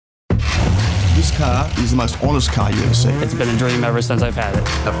This car is the most honest car you ever see. It's been a dream ever since I've had it.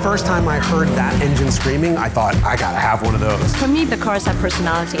 The first time I heard that engine screaming, I thought, I gotta have one of those. For me, the cars have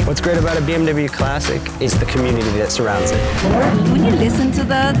personality. What's great about a BMW Classic is the community that surrounds it. When you listen to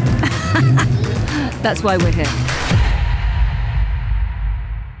that, that's why we're here.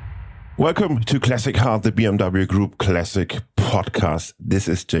 Welcome to Classic Heart, the BMW Group Classic podcast. This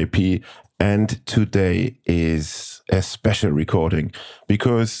is JP, and today is a special recording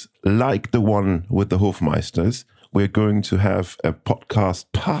because, like the one with the Hofmeisters, we're going to have a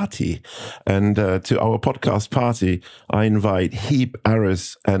podcast party. And to our podcast party, I invite Heap,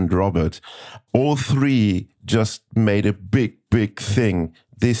 Aris, and Robert. All three just made a big thing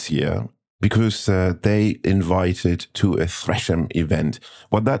this year, because they invited to a THRASH'EM event.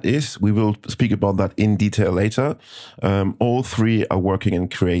 What that is, we will speak about that in detail later. All three are working in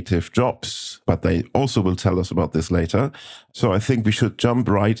creative jobs, but they also will tell us about this later. So I think we should jump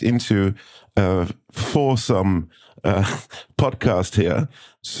right into foursome podcast here.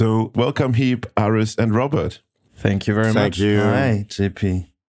 So welcome, Heap, Aris, and Robert. Thank you very much. Thank you. Hi, JP.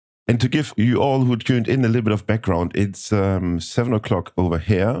 And to give you all who tuned in a little bit of background, it's 7 o'clock over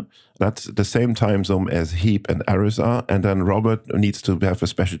here. That's the same time zone as Heap and Aris are. And then Robert needs to have a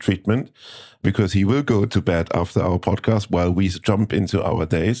special treatment because he will go to bed after our podcast while we jump into our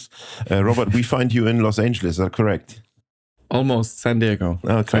days. Robert, we find you in Los Angeles, is that correct? Almost San Diego.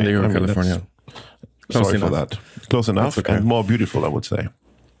 Okay. San Diego, California. Sorry for that. Close enough, okay. And more beautiful, I would say.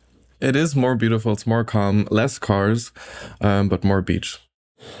 It is more beautiful. It's more calm, less cars, but more beach.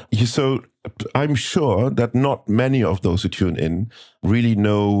 So I'm sure that not many of those who tune in really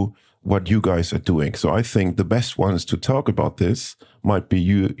know what you guys are doing. So I think the best ones to talk about this might be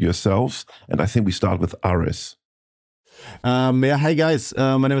you yourselves. And I think we start with Aris. Hi guys,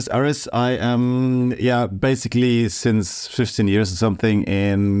 my name is Aris. I am, basically since 15 years or something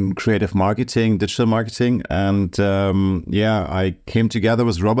in creative marketing, digital marketing. And I came together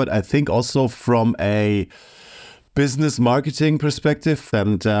with Robert, I think also from a business marketing perspective.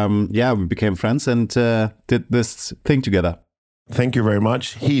 And we became friends and did this thing together. Thank you very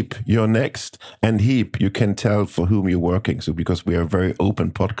much. Heap, you're next. And Heap, you can tell for whom you're working. So because we are a very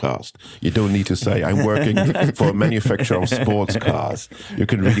open podcast, you don't need to say, I'm working for a manufacturer of sports cars. You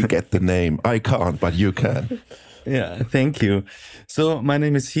can really get the name. I can't, but you can. Yeah, thank you. So my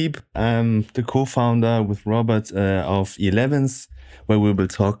name is Heap. I'm the co-founder with Robert of 11s, where we will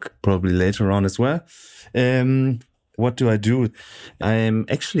talk probably later on as well. What do I do? I'm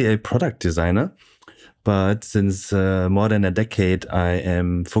actually a product designer. But since more than a decade, I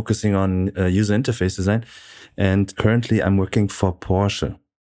am focusing on user interface design. And currently, I'm working for Porsche.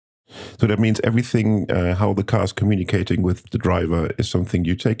 So that means everything, how the car is communicating with the driver is something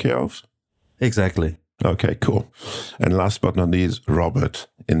you take care of? Exactly. Okay, cool. And last but not least, Robert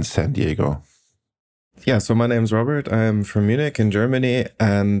in San Diego. Yeah, so my name's Robert. I'm from Munich in Germany.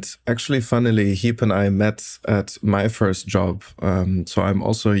 And actually, funnily, Heap and I met at my first job. So I'm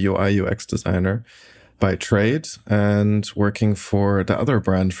also a UI UX designer by trade and working for the other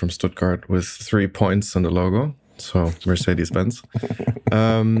brand from Stuttgart with 3 points on the logo. So Mercedes-Benz.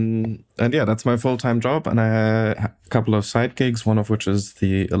 That's my full-time job. And I have a couple of side gigs, one of which is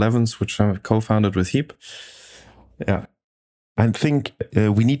the 11s, which I co-founded with Heap. Yeah. I think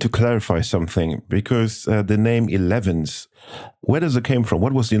we need to clarify something because the name 11s, where does it came from?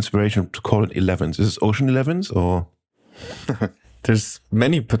 What was the inspiration to call it 11s? Is it Ocean 11s or? There's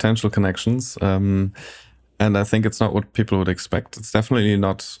many potential connections. And I think it's not what people would expect. It's definitely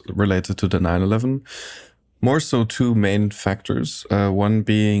not related to the 911. More so two main factors. One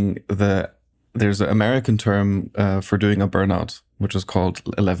being there's an American term for doing a burnout, which is called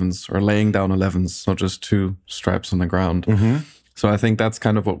 11s or laying down 11s. So just two stripes on the ground. Mm-hmm. So I think that's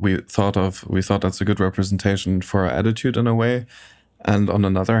kind of what we thought of. We thought that's a good representation for our attitude in a way. And on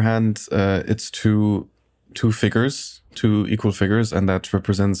another hand, it's two figures, two equal figures, and that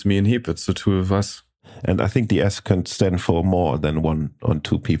represents me and Heap. It's the two of us. And I think the S can stand for more than one or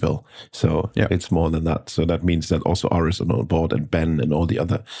two people. So It's more than that. So that means that also Aris is on board and Ben and all the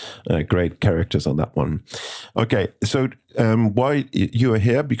other great characters on that one. Okay, so why you are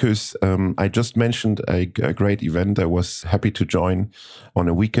here? Because I just mentioned a great event. I was happy to join on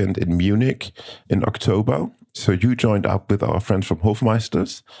a weekend in Munich in October. So you joined up with our friends from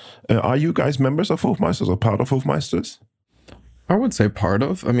Hofmeisters. Are you guys members of Hofmeisters or part of Hofmeisters? I would say part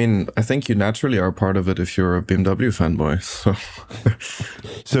of. I mean, I think you naturally are part of it if you're a BMW fanboy.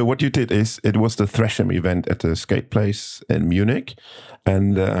 So what you did is, it was the THRASH'EM event at the skate place in Munich.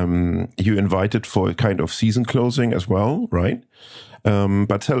 And you invited for a kind of season closing as well, right?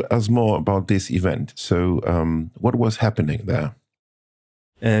 But tell us more about this event. So what was happening there?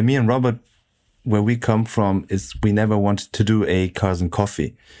 Me and Robert where we come from is we never wanted to do a Cars and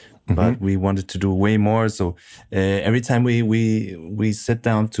Coffee, but we wanted to do way more. So every time we sit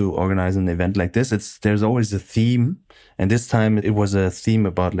down to organize an event like this, there's always a theme. And this time it was a theme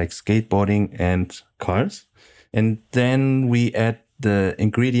about like skateboarding and cars. And then we add the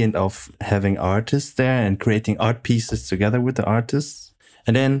ingredient of having artists there and creating art pieces together with the artists.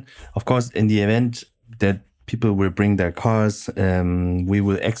 And then, of course, in the event that people will bring their cars, we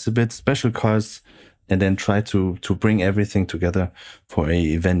will exhibit special cars and then try to bring everything together for an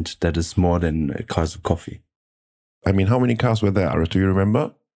event that is more than Cars of Coffee. I mean, how many cars were there? Do you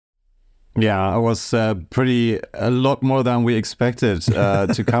remember? Yeah, it was a lot more than we expected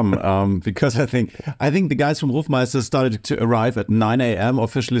to come because I think the guys from Hofmeister started to arrive at 9 a.m.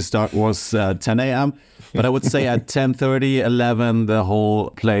 Officially start was 10 a.m. But I would say at 10:30, 11, the whole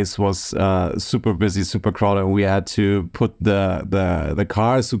place was super busy, super crowded. We had to put the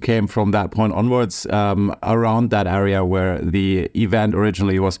cars who came from that point onwards around that area where the event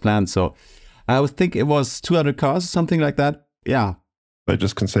originally was planned. So I would think it was 200 cars, something like that. Yeah. I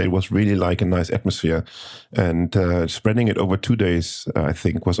just can say it was really like a nice atmosphere, and spreading it over 2 days, I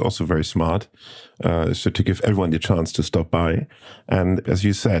think, was also very smart. So to give everyone the chance to stop by, and as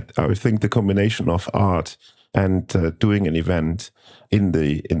you said, I think the combination of art and doing an event in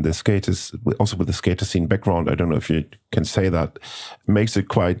the skaters, also with the skater scene background, I don't know if you can say that, makes it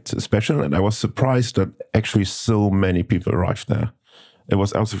quite special. And I was surprised that actually so many people arrived there. It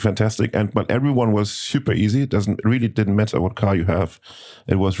was absolutely fantastic, but everyone was super easy. It didn't matter what car you have.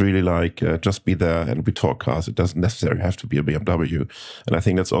 It was really like just be there and we talk cars. It doesn't necessarily have to be a BMW, and I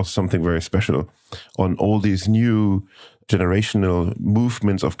think that's also something very special on all these new generational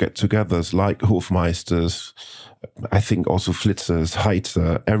movements of get-togethers like Hofmeisters. I think also Flitzers,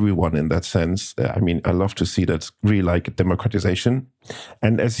 Heitzer, everyone in that sense. I mean, I love to see that really like democratization.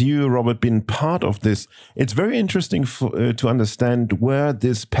 And as you, Robert, been part of this, it's very interesting to understand where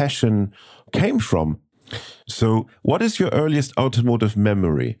this passion came from. So what is your earliest automotive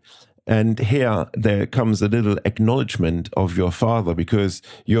memory? And here there comes a little acknowledgement of your father, because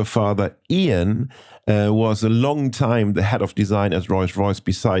your father, Ian, was a long time the head of design at Rolls-Royce,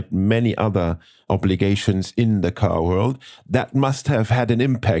 beside many other obligations in the car world. That must have had an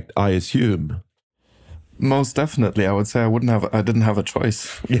impact, I assume. Most definitely. I would say I didn't have a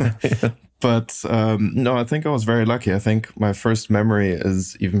choice. Yeah. But no, I think I was very lucky. I think my first memory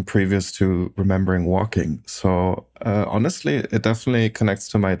is even previous to remembering walking. So honestly, it definitely connects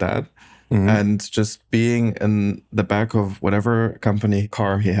to my dad. Mm-hmm. And just being in the back of whatever company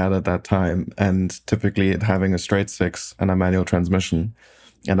car he had at that time, and typically it having a straight six and a manual transmission.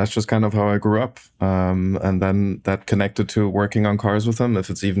 And that's just kind of how I grew up. And then that connected to working on cars with him, if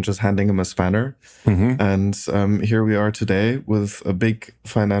it's even just handing him a spanner. Mm-hmm. And here we are today with a big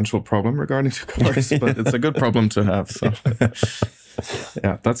financial problem regarding to cars, but it's a good problem to have. So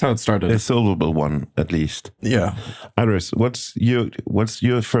yeah, that's how it started. A solvable one, at least. Yeah. Iris, what's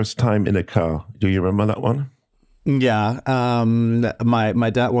your first time in a car? Do you remember that one? Yeah, my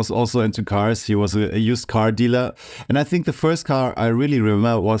dad was also into cars. He was a used car dealer, and I think the first car I really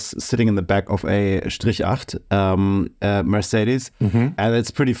remember was sitting in the back of a Strich 8 Mercedes. Mm-hmm. And it's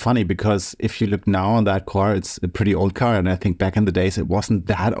pretty funny because if you look now on that car, it's a pretty old car, and I think back in the days it wasn't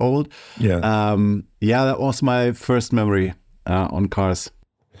that old. Yeah, yeah, that was my first memory on cars.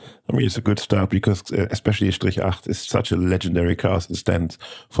 I mean, it's a good start because especially Strich 8 is such a legendary car and stands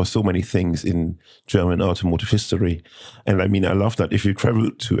for so many things in German automotive history. And I mean, I love that if you travel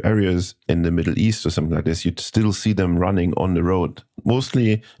to areas in the Middle East or something like this, you'd still see them running on the road,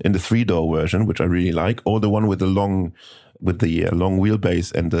 mostly in the 3-door version, which I really like, or the one with the long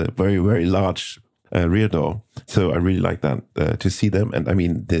wheelbase and the very, very large rear door. So I really like that to see them. And I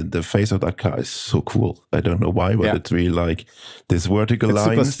mean, the face of that car is so cool. I don't know why, but it's really like this vertical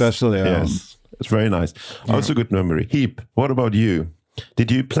line. Super special, yeah. Yes, it's very nice. Yeah. Also good memory. Heap, what about you?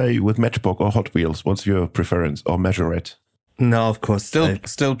 Did you play with Matchbox or Hot Wheels? What's your preference? Or Measurette? No, of course.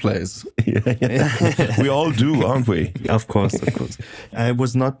 Still plays. Yeah. We all do, aren't we? Of course. I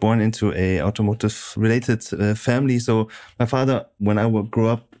was not born into a automotive related family. So my father, when I grew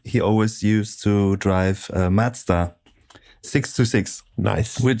up, he always used to drive a Mazda 626.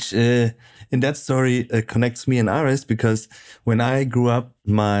 Nice. Which in that story connects me and Aris, because when I grew up,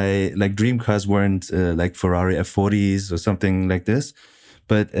 my dream cars weren't like Ferrari F40s or something like this.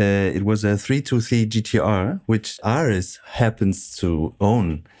 but it was a 323 GTR, which Aris happens to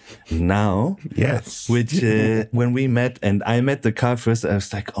own now. Yes. Which when we met and I met the car first, I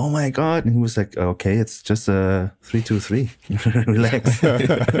was like, oh my God. And he was like, okay, it's just a 323. Relax.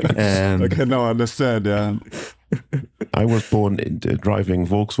 I can now understand. Yeah. I was born into driving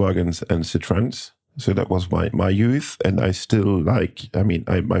Volkswagens and Citroens. So that was my youth. And I still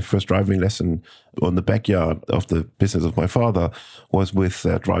my first driving lesson on the backyard of the business of my father was with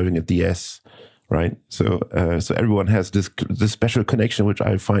driving a DS, right? So everyone has this special connection, which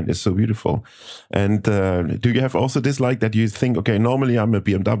I find is so beautiful. And do you have also this like that you think, okay, normally I'm a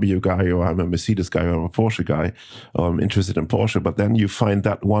BMW guy or I'm a Mercedes guy or I'm a Porsche guy or I'm interested in Porsche, but then you find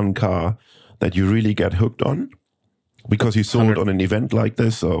that one car that you really get hooked on? Because you saw it on an event like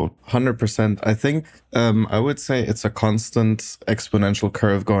this, or 100%. I think I would say it's a constant exponential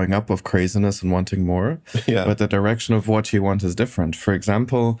curve going up of craziness and wanting more. Yeah. But the direction of what you want is different. For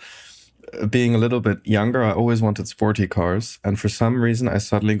example, being a little bit younger, I always wanted sporty cars. And for some reason, I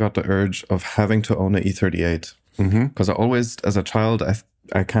suddenly got the urge of having to own an E38. Because I always, as a child,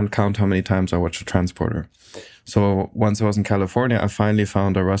 I can't count how many times I watched a Transporter. So once I was in California, I finally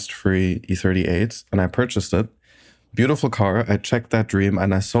found a rust-free E38 and I purchased it. Beautiful car. I checked that dream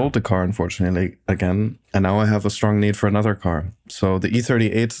and I sold the car, unfortunately, again. And now I have a strong need for another car. So the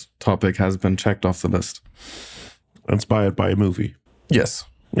E38 topic has been checked off the list. Inspired by a movie. Yes.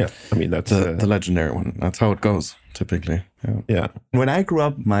 Yeah. I mean, that's the legendary one. That's how it goes, typically. Yeah. When I grew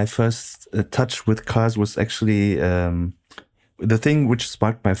up, my first touch with cars was actually the thing which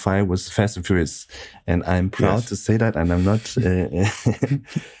sparked my fire was Fast and Furious. And I'm proud to say that. And I'm not...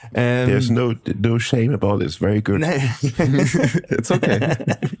 There's no shame about it. It's very good. It's okay.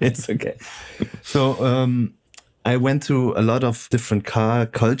 It's okay. So I went to a lot of different car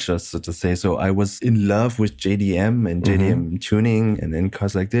cultures, so to say. So I was in love with JDM and JDM tuning and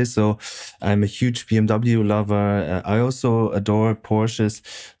cars like this. So I'm a huge BMW lover. I also adore Porsches.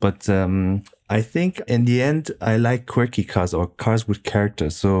 But I think in the end, I like quirky cars or cars with character.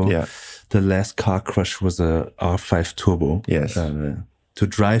 So the last car crush was a R5 Turbo. Yes. To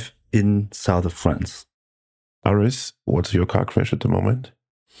drive in south of France. Aris, what's your car crash at the moment?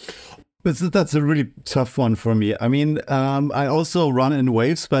 But that's a really tough one for me. I mean, I also run in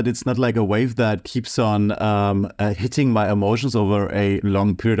waves, but it's not like a wave that keeps on hitting my emotions over a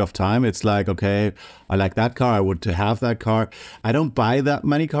long period of time. It's like, okay, I like that car. I would have that car. I don't buy that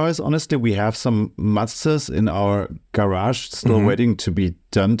many cars. Honestly, we have some Mazdas in our garage still waiting to be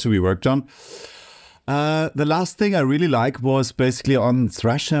done, to be worked on. The last thing I really like was basically on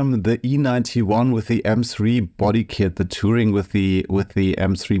THRASH'EM, the E91 with the M3 body kit, the touring with the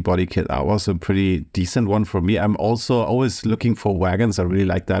M3 body kit. That was a pretty decent one for me. I'm also always looking for wagons. I really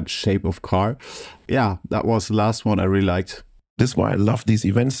like that shape of car. Yeah, that was the last one I really liked. This is why I love these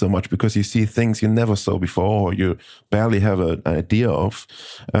events so much, because you see things you never saw before or you barely have an idea of.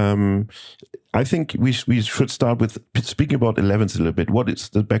 I think we should start with speaking about 11s a little bit. What is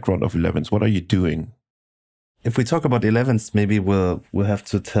the background of 11s? What are you doing? If we talk about 11s, maybe we'll have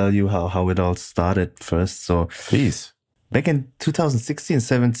to tell you how it all started first. So please. Back in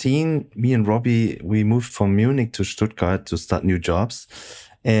 2016-17, me and Robbie, we moved from Munich to Stuttgart to start new jobs.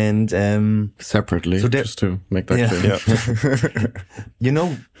 And separately, so just to make that clear. You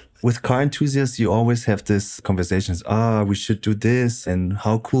know, with car enthusiasts, you always have this conversations. We should do this, and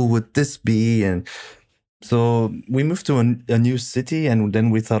how cool would this be? And so we moved to a new city, and then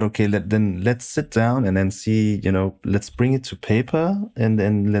we thought, okay, let's sit down and then see, let's bring it to paper, and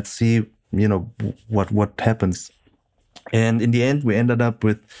then let's see, what happens. And in the end, we ended up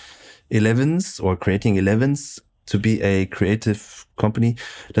with 11s or creating 11s to be a creative company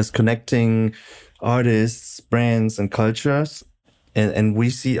that's connecting artists, brands, and cultures. And we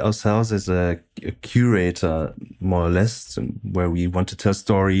see ourselves as a curator, more or less, where we want to tell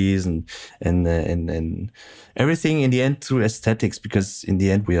stories and everything in the end through aesthetics, because in the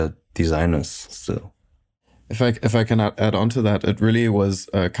end we are designers still. If I can add on to that, it really was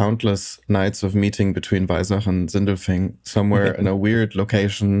countless nights of meeting between Weissach and Sindelfing, somewhere in a weird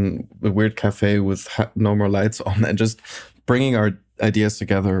location, a weird cafe with no more lights on, and just bringing our ideas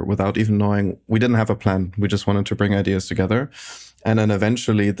together without even knowing. We didn't have a plan. We just wanted to bring ideas together. And then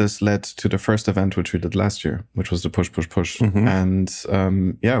eventually this led to the first event, which we did last year, which was the Push, Push, Push. And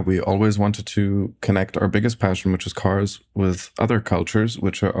we always wanted to connect our biggest passion, which is cars, with other cultures,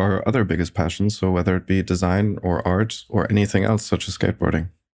 which are our other biggest passions. So whether it be design or art or anything else, such as skateboarding.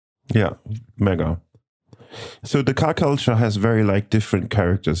 Yeah, mega. So the car culture has very like different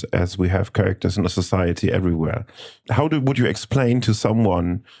characters, as we have characters in a society everywhere. Would you explain to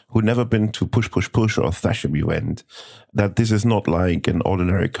someone who never been to Push Push Push or a THRASH'EM event that this is not like an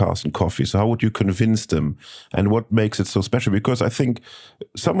ordinary cars and coffee? So how would you convince them, and what makes it so special? Because I think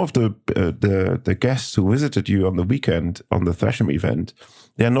some of the guests who visited you on the weekend on the THRASH'EM event,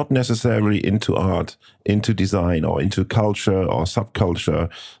 they are not necessarily into art, into design, or into culture or subculture.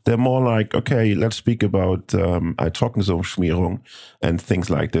 They're more like, okay, let's speak about Trockensumpfschmierung and things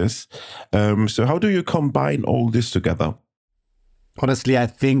like this. So how do you combine all this together? Honestly, I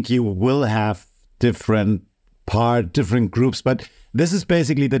think you will have different groups, but this is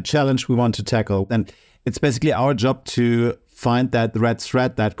basically the challenge we want to tackle. And it's basically our job to find that red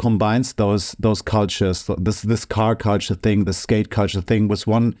thread that combines those cultures. So this car culture thing, the skate culture thing, was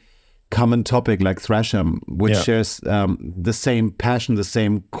one common topic like THRASH'EM, which shares the same passion, the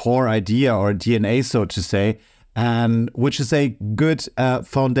same core idea or DNA, so to say, and which is a good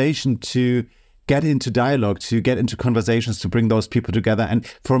foundation to get into dialogue, to get into conversations, to bring those people together. And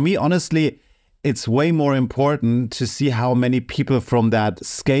for me, honestly, it's way more important to see how many people from that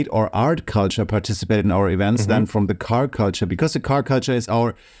skate or art culture participate in our events than from the car culture, because the car culture is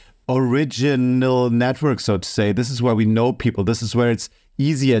our original network, so to say. This is where we know people. This is where it's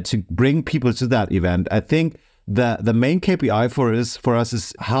easier to bring people to that event. I think the main KPI for us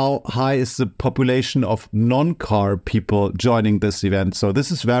is how high is the population of non-car people joining this event. So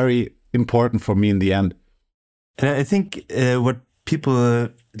this is very important for me in the end. And I think what people,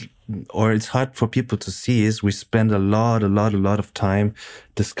 or it's hard for people to see, is we spend a lot of time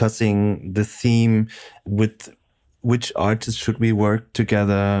discussing the theme with which artists should we work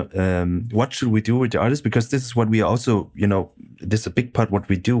together, what should we do with the artists, because this is what we also, this is a big part what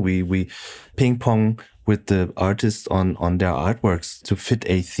we do. We ping pong with the artists on their artworks to fit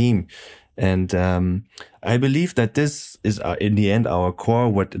a theme. And I believe that this is in the end our core,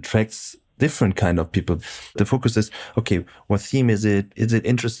 what attracts different kind of people. The focus is, okay, what theme is it? Is it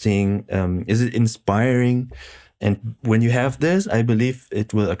interesting? Is it inspiring? And when you have this, I believe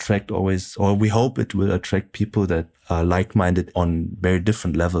it will attract always, or we hope it will attract people that are like-minded on very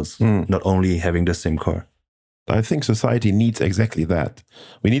different levels, not only having the same car. I think society needs exactly that.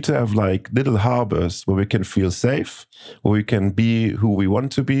 We need to have like little harbors where we can feel safe, where we can be who we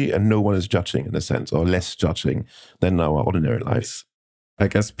want to be, and no one is judging in a sense, or less judging than our ordinary lives. I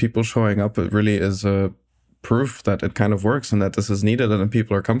guess people showing up, it really is a proof that it kind of works and that this is needed and that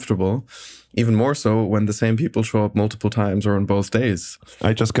people are comfortable. Even more so when the same people show up multiple times or on both days.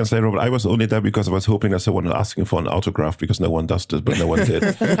 I just can say, Robert, I was only there because I was hoping that someone was asking for an autograph, because no one does this, but no one did.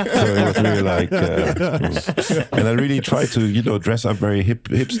 So it was really like, and I really tried to, dress up very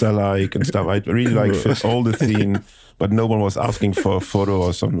hipster-like and stuff. I really like fit all the theme, but no one was asking for a photo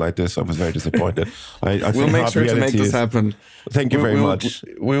or something like this. I was very disappointed. I we'll think make sure to make this happen. Thank you very much.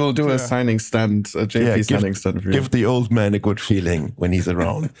 We will do a signing stand, a JP signing stand for you. Give the old man a good feeling when he's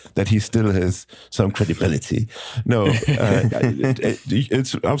around, that he still has some credibility. No,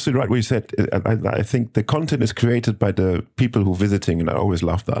 it's absolutely right what you said. I think the content is created by the people who are visiting, and I always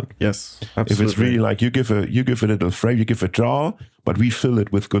love that. Yes, absolutely. If it's really like you give a little frame, you give a jar, but we fill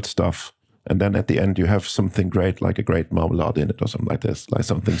it with good stuff. And then at the end, you have something great, like a great marmalade in it or something like this, like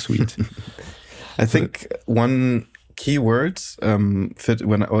something sweet. I think one key word fit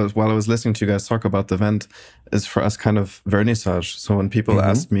while I was listening to you guys talk about the event is for us kind of vernissage. So when people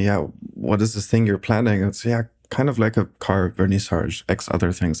ask me, what is this thing you're planning? It's kind of like a car vernissage, X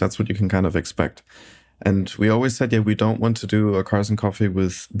other things. That's what you can kind of expect. And we always said, we don't want to do a cars and coffee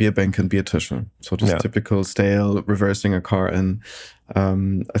with beer bank and beer tische. So just typical stale, reversing a car in.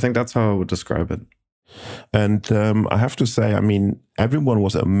 I think that's how I would describe it. And I have to say, everyone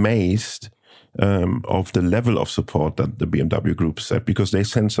was amazed of the level of support that the BMW group said, because they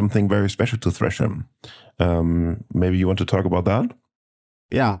sent something very special to THRASH'EM. Maybe you want to talk about that?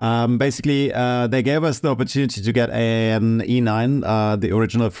 Yeah, basically, they gave us the opportunity to get an E9, the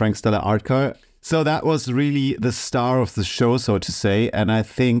original Frank Stella art car. So that was really the star of the show, so to say. And I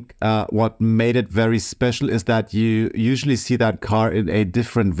think what made it very special is that you usually see that car in a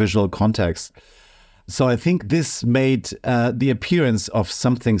different visual context. So I think this made the appearance of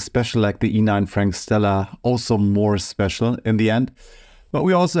something special like the E9 Frank Stella also more special in the end. But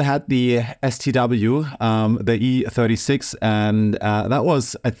we also had the STW, the E36, and that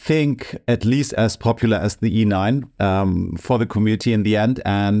was, I think, at least as popular as the E9 for the community in the end.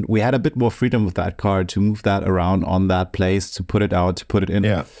 And we had a bit more freedom with that car to move that around on that place, to put it out, to put it in.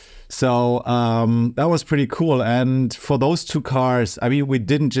 Yeah. So that was pretty cool. And for those two cars, we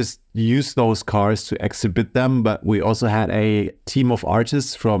didn't just use those cars to exhibit them, but we also had a team of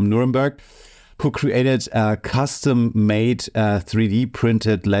artists from Nuremberg who created custom-made 3D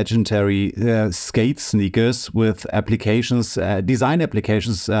printed legendary skate sneakers with applications, design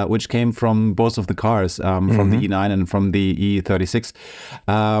applications, which came from both of the cars, from the E9 and from the E36.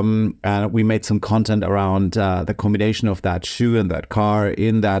 And we made some content around the combination of that shoe and that car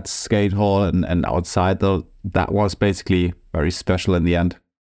in that skate hall and outside, though. That was basically very special in the end.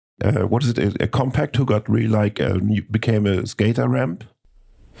 What is it? A compact who got really became a skater ramp?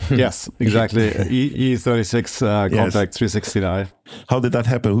 Yes, exactly. E36 compact 369. How did that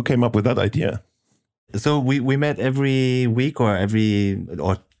happen? Who came up with that idea? So we met every week or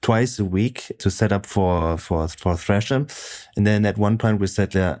twice a week to set up for THRASH'EM. And then at one point we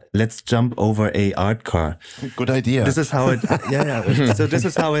said, let's jump over a art car. Good idea. This is how it, So this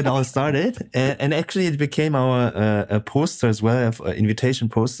is how it all started. And actually it became our a poster as well, an invitation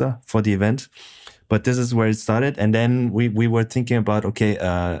poster for the event. But this is where it started. And then we were thinking about, or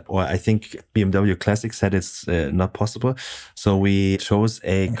I think BMW Classic said it's not possible. So we chose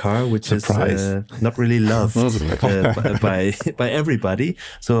a car which Surprise. is not really loved by everybody.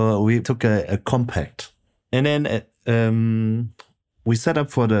 So we took a compact. And then we set up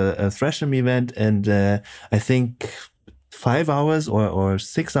for the THRASH'EM event. And I think 5 hours or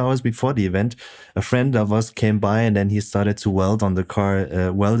 6 hours before the event, a friend of us came by and then he started to weld on the car,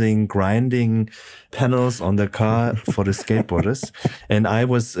 grinding panels on the car for the skateboarders. And I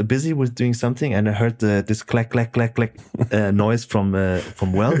was busy with doing something and I heard this clack, clack, clack, clack noise from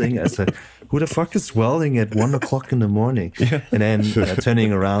welding. I said, who the fuck is welding at 1 o'clock in the morning? Yeah. And then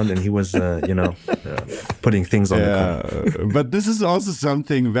turning around and he was, putting things on the car. But this is also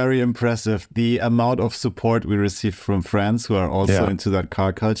something very impressive. The amount of support we received from friends who are also into that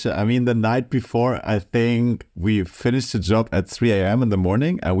car culture. I mean, the night before, I think we finished the job at 3 a.m. in the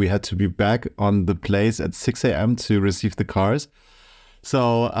morning and we had to be back on the place at 6 a.m. to receive the cars.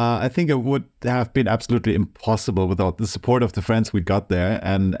 So I think it would have been absolutely impossible without the support of the friends we got there.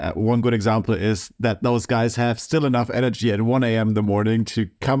 And one good example is that those guys have still enough energy at 1 a.m. in the morning to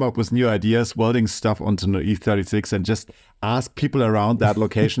come up with new ideas, welding stuff onto the E36 and just ask people around that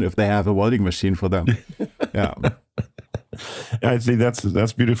location if they have a welding machine for them. Yeah. I think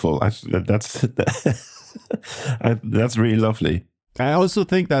that's beautiful. That's really lovely. I also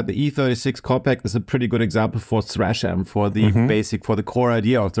think that the E36 compact is a pretty good example for THRASH'EM, for the for the core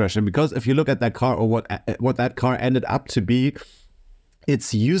idea of THRASH'EM. Because if you look at that car or what that car ended up to be,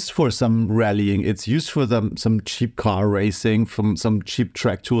 it's used for some rallying. It's used for some cheap car racing, from some cheap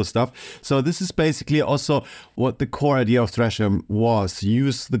track tool stuff. So this is basically also what the core idea of THRASH'EM was.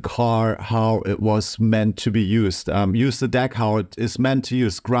 Use the car how it was meant to be used. Use the deck how it is meant to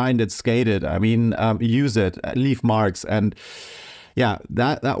use. Grind it, skate it. I mean, use it, leave marks. And yeah,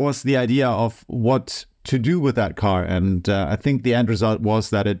 that was the idea of what to do with that car. And I think the end result was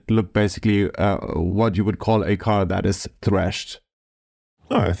that it looked basically what you would call a car that is thrashed.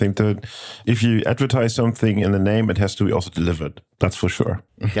 Oh, I think that if you advertise something in the name, it has to be also delivered. That's for sure.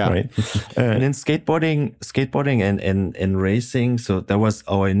 Yeah. Right? And in skateboarding and racing, so that was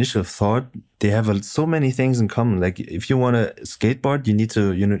our initial thought. They have so many things in common. Like if you want to skateboard, you need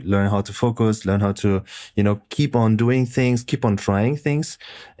to learn how to focus, learn how to keep on doing things, keep on trying things,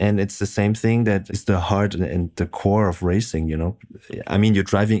 and it's the same thing that is the heart and the core of racing. I mean, you're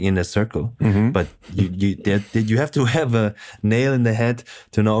driving in a circle, but you have to have a nail in the head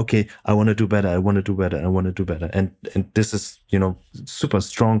to know. Okay, I want to do better. I want to do better. I want to do better. And this is super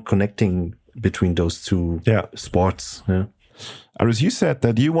strong connecting between those two sports. Yeah. Aris, you said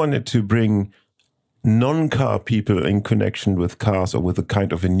that you wanted to bring non-car people in connection with cars or with a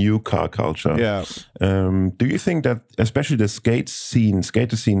kind of a new car culture. Yeah. Do you think that especially the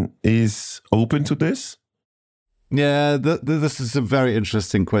skater scene is open to this? Yeah, this is a very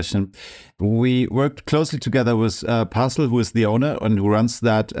interesting question. We worked closely together with Parcel, who is the owner and who runs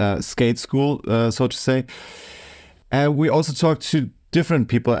that skate school, so to say. We also talked to different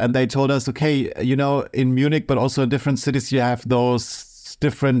people and they told us, okay, in Munich, but also in different cities, you have those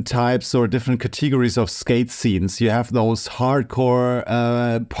different types or different categories of skate scenes. You have those hardcore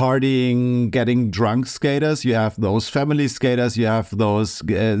partying, getting drunk skaters. You have those family skaters. You have those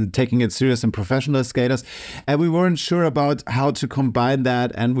taking it serious and professional skaters. And we weren't sure about how to combine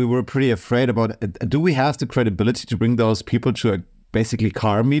that. And we were pretty afraid about, do we have the credibility to bring those people to a basically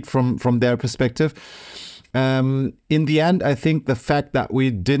car meet from their perspective? In the end, I think the fact that we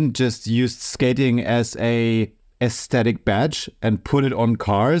didn't just use skating as a aesthetic badge and put it on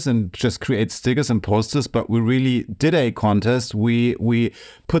cars and just create stickers and posters, but we really did a contest. We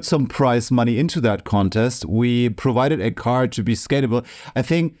put some prize money into that contest. We provided a car to be skatable. I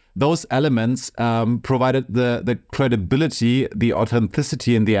think those elements provided the credibility, the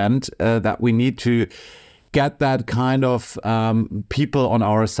authenticity in the end that we need to get that kind of people on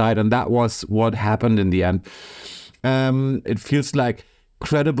our side. And that was what happened in the end. It feels like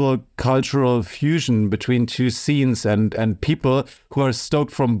credible cultural fusion between two scenes and people who are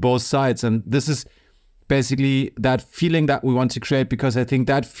stoked from both sides. And this is basically that feeling that we want to create, because I think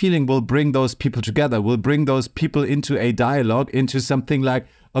that feeling will bring those people together, will bring those people into a dialogue, into something like,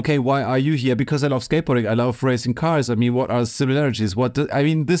 okay, why are you here? Because I love skateboarding, I love racing cars. I mean, what are similarities?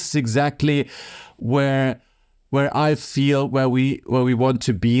 This is exactly where I feel where we want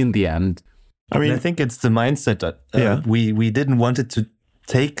to be in the end. I think it's the mindset that we didn't want it to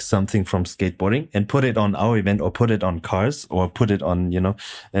take something from skateboarding and put it on our event or put it on cars or put it on,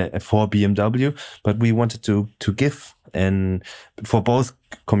 for BMW, but we wanted to give and for both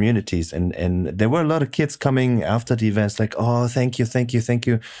communities. And there were a lot of kids coming after the events like, oh, thank you.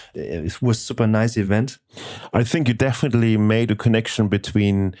 It was a super nice event. I think you definitely made a connection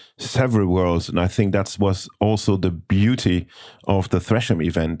between several worlds. And I think that was also the beauty of the THRASH'EM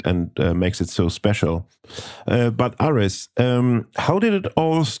event and makes it so special. But Aris, how did it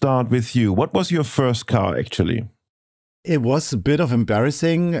all start with you? What was your first car actually? It was a bit of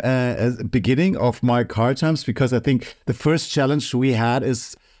embarrassing beginning of my car times, because I think the first challenge we had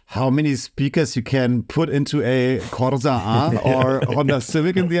is how many speakers you can put into a Corsa A or Honda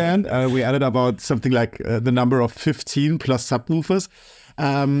Civic in the end. We added about something like the number of 15 plus subwoofers.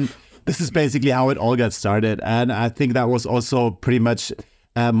 This is basically how it all got started. And I think that was also pretty much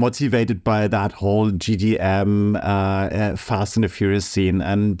motivated by that whole GDM, Fast and the Furious scene.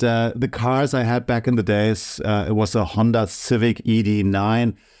 And the cars I had back in the days, it was a Honda Civic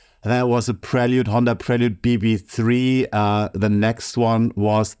ED9. That was a Honda Prelude BB3. The next one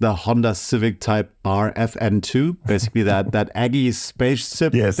was the Honda Civic Type R FN2, basically that Aggie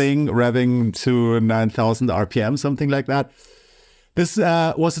spaceship thing, revving to 9,000 RPM, something like that. This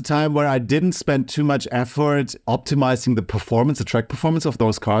was a time where I didn't spend too much effort optimizing the track performance of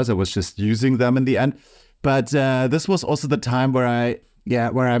those cars. I was just using them in the end. But this was also the time where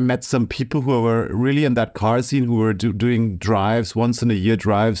I met some people who were really in that car scene, who were doing drives, once in a year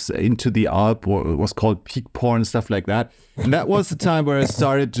drives into the Alp, or it was called peak porn, stuff like that. And that was the time where I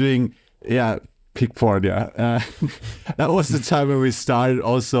started doing, peak porn, That was the time when we started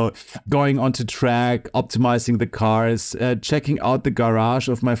also going onto track, optimizing the cars, checking out the garage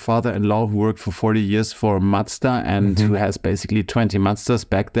of my father-in-law, who worked for 40 years for Mazda and who has basically 20 Mazdas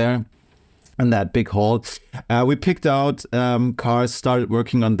back there in that big hall. We picked out cars, started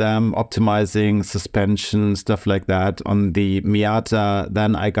working on them, optimizing suspension, stuff like that. On the Miata,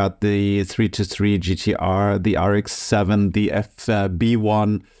 then I got the 323 GTR, the RX-7, the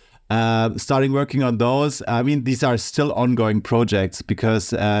FB1. Starting working on those. I mean, these are still ongoing projects,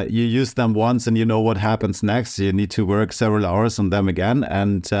 because you use them once and you know what happens next. You need to work several hours on them again.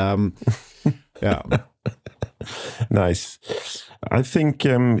 And Nice. I think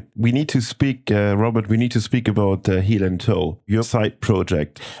we need to speak, Robert, we need to speak about Heel and Toe, your side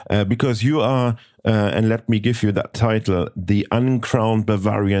project, because you are, and let me give you that title, the uncrowned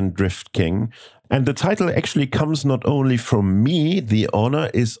Bavarian Drift King. And the title actually comes not only from me, the honor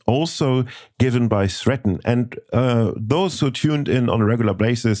is also given by Stratton. And those who tuned in on a regular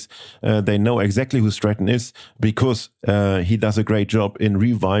basis, they know exactly who Stratton is, because he does a great job in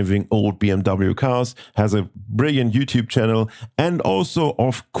reviving old BMW cars, has a brilliant YouTube channel, and also,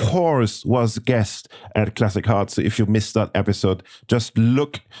 of course, was guest at Classic Heart. So if you missed that episode, just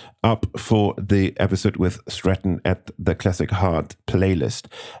look up for the episode with Stratton at the Classic Heart playlist.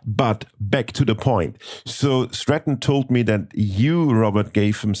 But back to the point. So Stratton told me that you, Robert,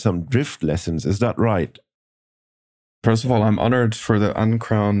 gave him some drift lessons. Is that right? First of all, I'm honored for the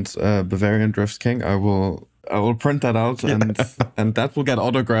uncrowned Bavarian Drift King. I will print that out, and that will get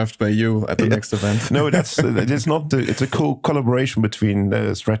autographed by you at the next event. No, it's not. It's a collaboration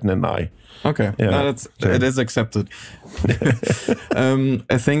between Stratton and I. Okay, it is accepted.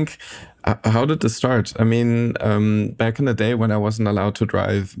 I think. How did this start? I mean, back in the day when I wasn't allowed to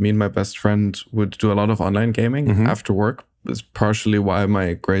drive, me and my best friend would do a lot of online gaming after work. It's partially why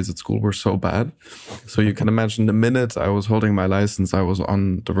my grades at school were so bad. So you can imagine the minute I was holding my license, I was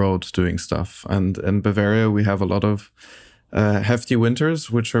on the road doing stuff. And in Bavaria, we have a lot of hefty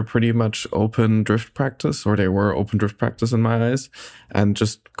winters, which are pretty much open drift practice, or they were open drift practice in my eyes, and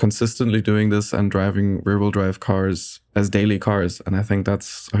just consistently doing this and driving rear-wheel drive cars as daily cars. And I think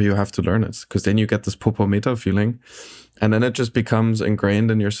that's how you have to learn it, because then you get this popo meta feeling, and then it just becomes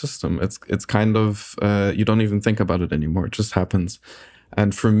ingrained in your system. It's kind of, you don't even think about it anymore. It just happens.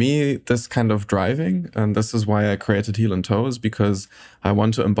 And for me, this kind of driving, and this is why I created Heel and Toe, is because I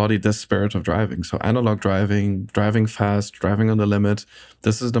want to embody this spirit of driving. So analog driving, driving fast, driving on the limit,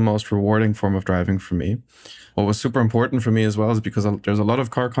 this is the most rewarding form of driving for me. What was super important for me as well is because there's a lot of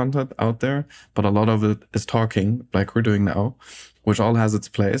car content out there, but a lot of it is talking, like we're doing now, which all has its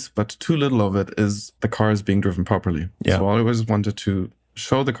place, but too little of it is the cars being driven properly. Yeah. So I always wanted to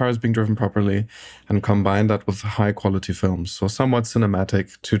show the cars being driven properly and combine that with high quality films. So somewhat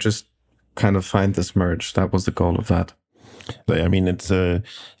cinematic, to just kind of find this merge. That was the goal of that. I mean, it's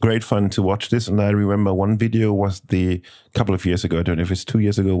great fun to watch this. And I remember one video was a couple of years ago. I don't know if it's 2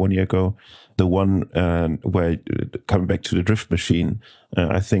 years ago, 1 year ago, the one where coming back to the drift machine.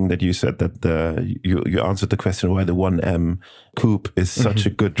 I think that you said that you answered the question why the 1M coupe is such a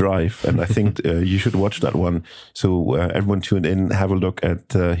good drive. And I think you should watch that one. So everyone tune in, have a look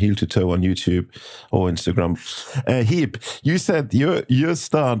at Heel to Toe on YouTube or Instagram. Heap, you said your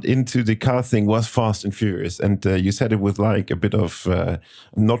start into the car thing was Fast and Furious. And you said it with like a bit of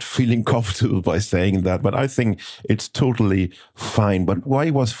not feeling comfortable by saying that. But I think it's totally fine. But why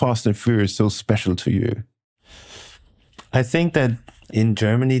was Fast and Furious so special to you? I think that in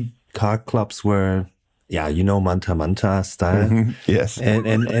Germany, car clubs were, Manta Manta style. Yes.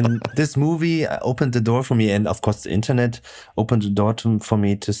 And this movie opened the door for me. And of course, the internet opened the door for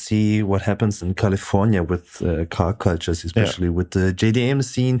me to see what happens in California with car cultures, especially with the JDM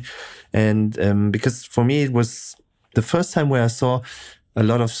scene. And because for me, it was the first time where I saw a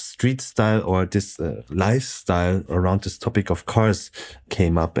lot of street style or this lifestyle around this topic of cars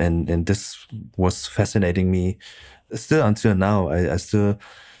came up. And this was fascinating me. Still until now, I still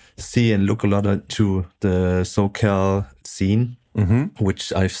see and look a lot to the SoCal scene,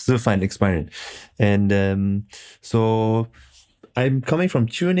 which I still find inspiring. And so I'm coming from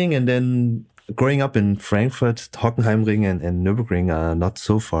tuning, and then growing up in Frankfurt, Hockenheimring and Nürburgring are not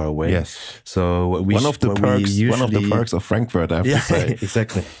so far away. Yes. So one of the perks of Frankfurt, I have to say.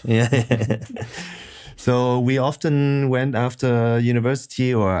 Exactly. Yeah. So we often went after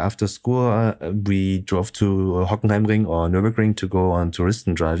university or after school. We drove to Hockenheimring or Nürburgring to go on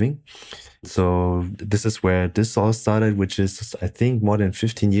touristen driving. So this is where this all started, which is, I think, more than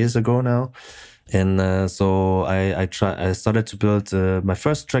 15 years ago now. And so I started to build my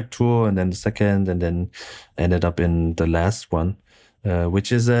first track tour, and then the second, and then ended up in the last one.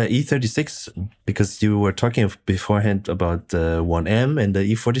 Which is E36, because you were talking beforehand about the 1M and the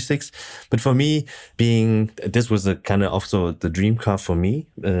E46. But for me, this was a kind of also the dream car for me,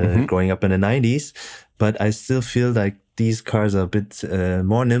 growing up in the 90s. But I still feel like these cars are a bit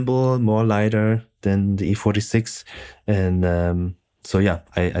more nimble, more lighter than the E46. And so,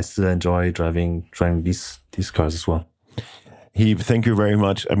 I still enjoy driving these cars as well. Thank you very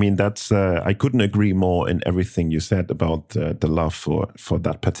much. I mean, that's I couldn't agree more in everything you said about the love for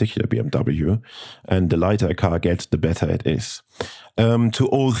that particular BMW. And the lighter a car gets, the better it is. To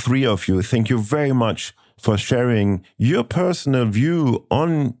all three of you, thank you very much for sharing your personal view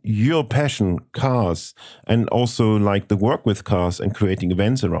on your passion, cars, and also like the work with cars and creating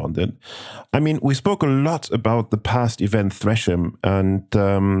events around it. I mean, we spoke a lot about the past event THRASH'EM,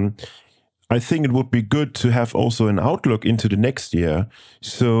 and I think it would be good to have also an outlook into the next year.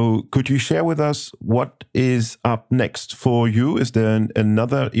 So could you share with us what is up next for you? Is there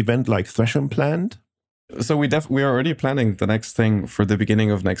another event like THRASH'EM planned? So we are already planning the next thing for the beginning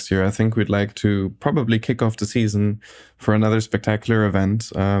of next year. I think we'd like to probably kick off the season for another spectacular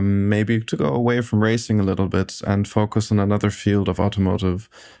event, maybe to go away from racing a little bit and focus on another field of automotive.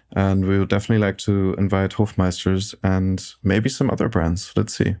 And we would definitely like to invite Hofmeisters and maybe some other brands.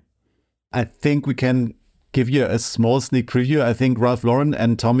 Let's see. I think we can give you a small sneak preview. I think Ralph Lauren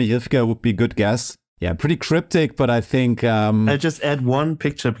and Tommy Hilfiger would be good guests. Yeah, pretty cryptic, but I think... I'll just add one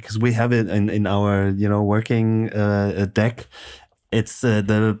picture because we have it in our working deck. It's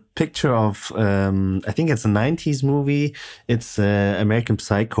the picture of, I think it's a 90s movie. It's American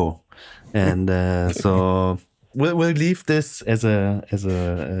Psycho. And so we'll leave this as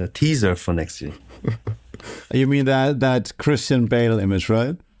a teaser for next year. You mean that Christian Bale image,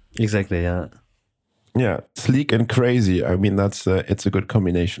 right? Exactly, yeah. Yeah, sleek and crazy. I mean, it's a good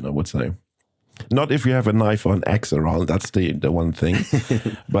combination, I would say. Not if you have a knife or an axe around, that's the one thing.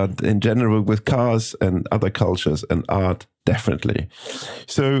 But in general, with cars and other cultures and art, Definitely.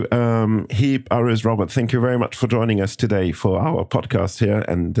 So, Heap, Aris, Robert, thank you very much for joining us today for our podcast here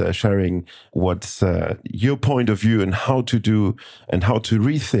and sharing what's your point of view and how to do and how to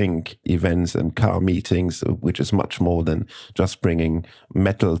rethink events and car meetings, which is much more than just bringing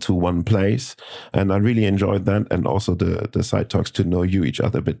metal to one place. And I really enjoyed that, and also the side talks to know you each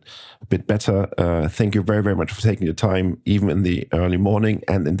other a bit better. Thank you very, very much for taking the time, even in the early morning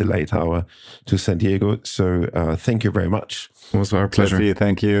and in the late hour, to San Diego. So thank you very much. It was our pleasure.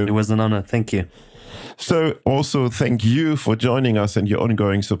 Thank you. It was an honor. Thank you. So also thank you for joining us and your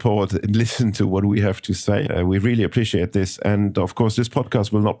ongoing support and listen to what we have to say. We really appreciate this. And of course, this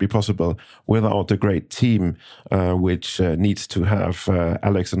podcast will not be possible without the great team, which needs to have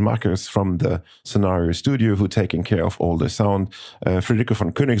Alex and Marcus from the Scenario Studio, who taking care of all the sound, Federico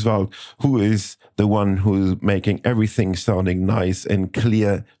von Königswald, who is the one who's making everything sounding nice and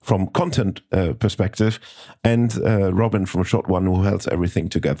clear from content perspective, and Robin from Shot One, who holds everything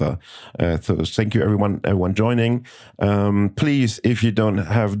together. So thank you everyone joining. Please, if you don't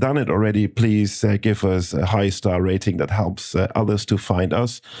have done it already, please give us a high star rating that helps others to find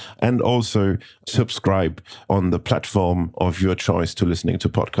us, and also subscribe on the platform of your choice to listening to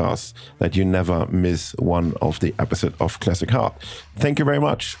podcasts, that you never miss one of the episodes of Classic Heart. Thank you very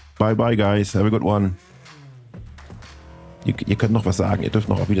much. Bye bye, guys. Have a good one. Ihr könnt noch was sagen. Ihr dürft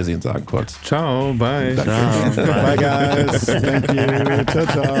noch auf Wiedersehen sagen, kurz. Ciao, bye. Ciao. Bye, guys. Thank you. Ciao,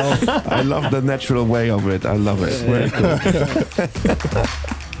 ciao. I love the natural way of it. I love it. Very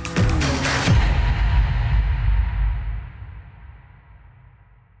cool.